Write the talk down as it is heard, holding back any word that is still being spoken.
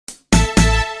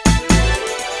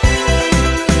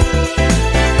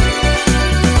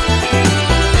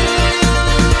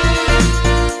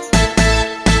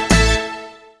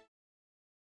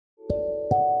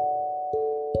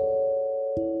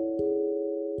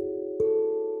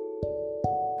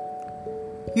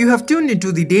You have tuned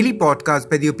into the daily podcast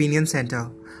by the Opinion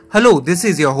Center. Hello, this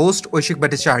is your host Oishik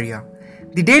Bhattacharya.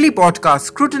 The daily podcast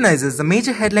scrutinizes the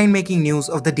major headline-making news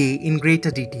of the day in greater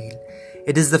detail.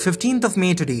 It is the 15th of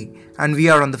May today, and we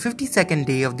are on the 52nd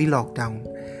day of the lockdown.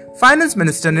 Finance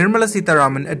Minister Nirmala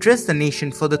Sitharaman addressed the nation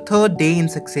for the third day in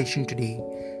succession today.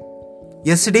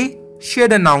 Yesterday, she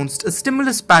had announced a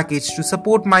stimulus package to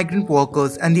support migrant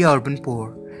workers and the urban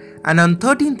poor. And on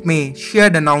 13th May, she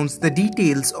had announced the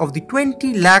details of the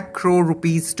 20 lakh crore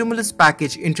rupees stimulus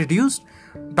package introduced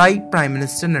by Prime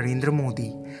Minister Narendra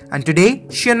Modi. And today,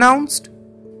 she announced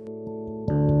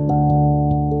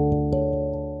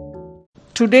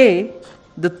Today,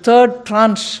 the third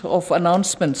tranche of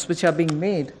announcements which are being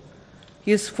made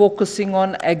is focusing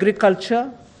on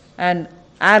agriculture and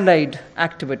allied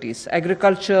activities.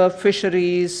 Agriculture,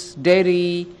 fisheries,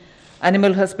 dairy,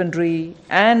 animal husbandry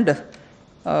and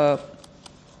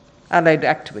allied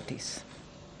activities.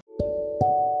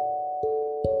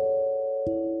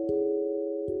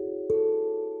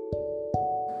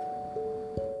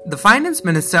 The Finance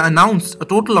Minister announced a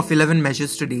total of 11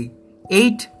 measures today.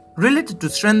 8 related to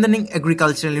strengthening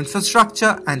agricultural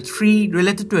infrastructure and 3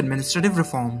 related to administrative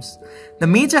reforms. The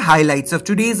major highlights of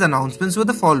today's announcements were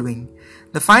the following.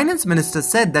 The Finance Minister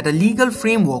said that a legal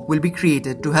framework will be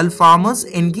created to help farmers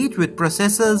engage with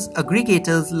processors,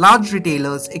 aggregators, large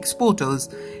retailers, exporters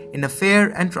in a fair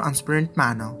and transparent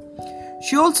manner.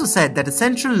 She also said that a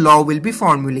central law will be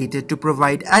formulated to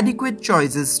provide adequate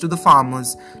choices to the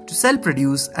farmers to sell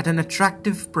produce at an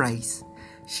attractive price.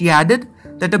 She added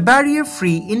that a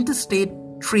barrier-free interstate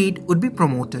trade would be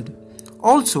promoted.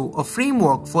 Also, a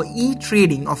framework for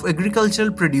e-trading of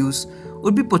agricultural produce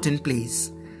would be put in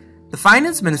place. The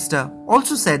Finance Minister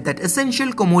also said that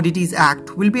Essential Commodities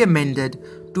Act will be amended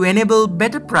to enable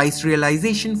better price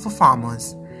realization for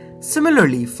farmers.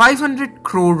 Similarly, 500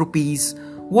 crore rupees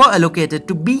were allocated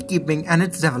to beekeeping and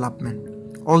its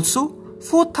development. Also,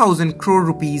 4,000 crore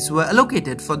rupees were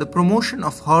allocated for the promotion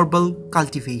of herbal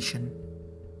cultivation.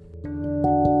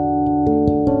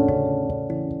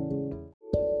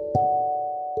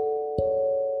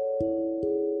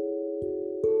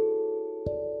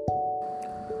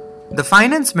 The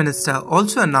Finance Minister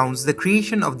also announced the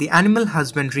creation of the Animal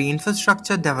Husbandry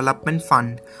Infrastructure Development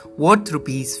Fund worth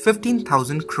Rs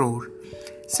 15,000 crore.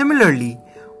 Similarly,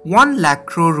 1 lakh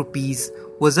crore rupees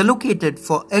was allocated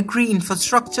for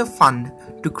Agri-Infrastructure Fund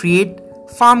to create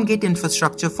farm gate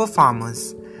infrastructure for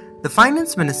farmers. The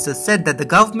Finance Minister said that the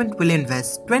government will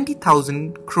invest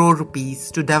 20,000 crore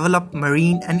rupees to develop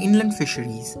marine and inland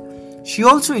fisheries. She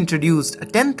also introduced a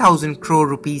 10,000 crore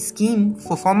rupee scheme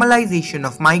for formalization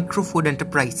of micro-food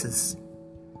enterprises.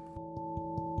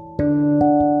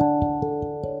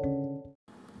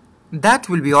 That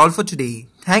will be all for today.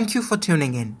 Thank you for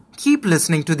tuning in. Keep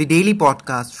listening to the daily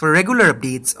podcast for regular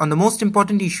updates on the most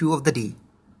important issue of the day.